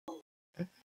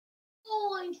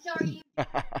I'm sorry.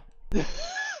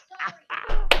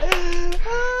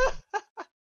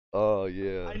 Oh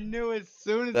yeah. I knew as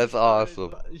soon as That's it started,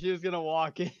 awesome. she was gonna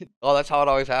walk in. Oh, that's how it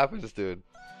always happens, dude.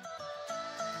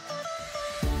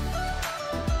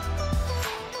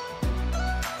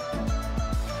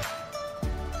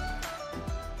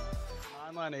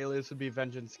 Online alias would be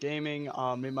Vengeance Gaming. Me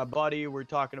and my buddy, we're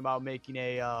talking about making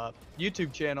a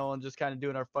YouTube channel and just kind of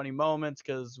doing our funny moments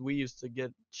because we used to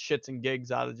get shits and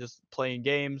gigs out of just playing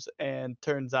games. And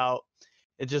turns out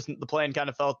the plan kind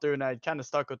of fell through, and I kind of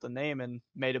stuck with the name and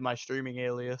made it my streaming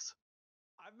alias.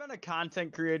 I've been a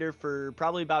content creator for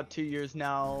probably about 2 years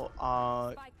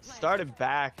now. Started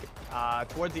back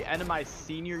towards the end of my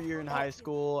senior year in high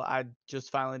school. I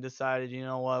just finally decided, you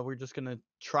know what, we're just gonna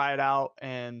try it out,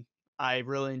 and I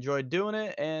really enjoyed doing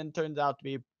it, and turns out to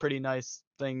be a pretty nice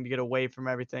thing to get away from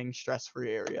everything,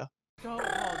 stress-free area.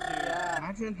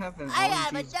 Imagine having I all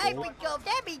have a these sniping job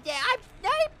every day. I'm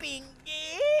sniping.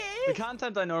 The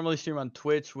content I normally stream on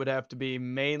Twitch would have to be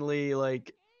mainly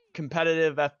like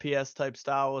competitive FPS type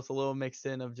style with a little mixed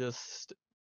in of just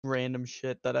random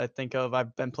shit that I think of.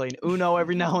 I've been playing Uno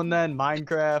every now and then,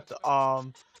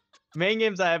 Minecraft. Main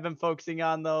games I have been focusing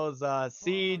on those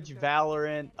Siege,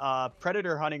 Valorant,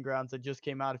 Predator Hunting Grounds that just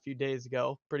came out a few days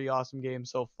ago. Pretty awesome game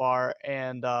so far,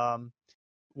 and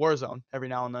Warzone every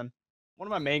now and then. One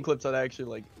of my main clips that I actually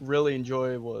like really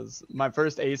enjoy was my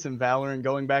first ace in Valorant.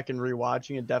 Going back and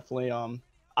rewatching it, definitely I'm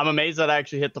amazed that I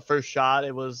actually hit the first shot.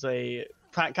 It was a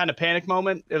kind of panic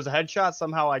moment. It was a headshot.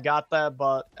 Somehow I got that,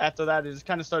 but after that, it just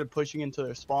kind of started pushing into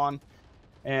their spawn.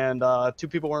 And two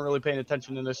people weren't really paying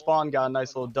attention in their spawn. Got a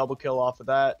nice little double kill off of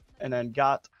that, and then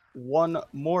got one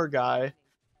more guy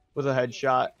with a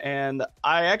headshot. And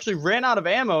I actually ran out of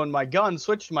ammo in my gun,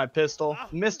 switched to my pistol,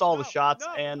 missed all the shots,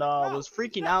 and was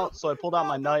freaking out. So I pulled out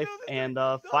my knife and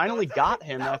finally got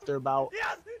him after about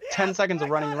 10 seconds of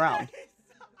running around.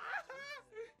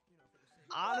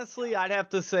 Honestly, I'd have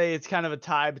to say it's kind of a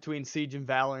tie between Siege and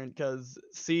Valorant, because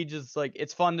Siege is like,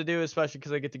 it's fun to do, especially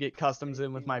because I get to get customs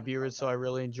in with my viewers, so I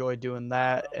really enjoy doing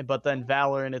that. But then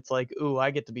Valorant, it's like, ooh,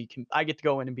 I get to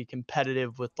go in and be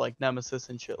competitive with like Nemesis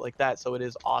and shit like that, so it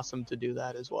is awesome to do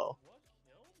that as well.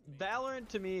 Valorant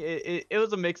to me, it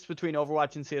was a mix between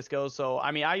Overwatch and CSGO. So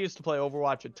I mean, I used to play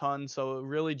Overwatch a ton, so it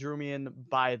really drew me in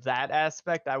by that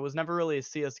aspect. I was never really a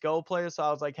CSGO player, so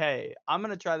I was like, hey, I'm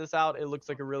gonna try this out. It looks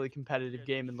like a really competitive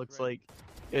game and looks like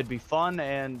it'd be fun.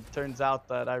 And turns out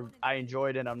that I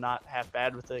enjoyed it. I'm not half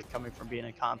bad with it, coming from being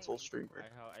a console streamer.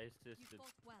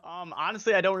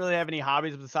 Honestly, I don't really have any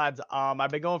hobbies besides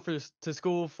I've been going to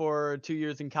school for 2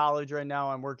 years in college right now.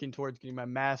 I'm working towards getting my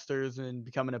master's and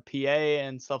becoming a PA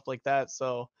and stuff like that.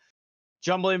 So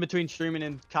jumbling between streaming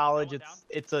and college,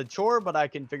 it's a chore, but I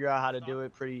can figure out how to do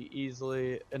it pretty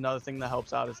easily. Another thing that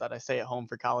helps out is that I stay at home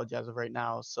for college as of right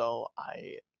now, so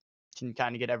I can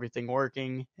kind of get everything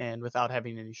working and without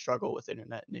having any struggle with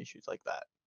internet and issues like that.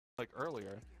 Like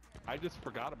earlier, I just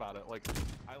forgot about it. Like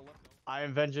I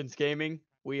am Vengeance Gaming.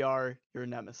 We are your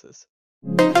nemesis.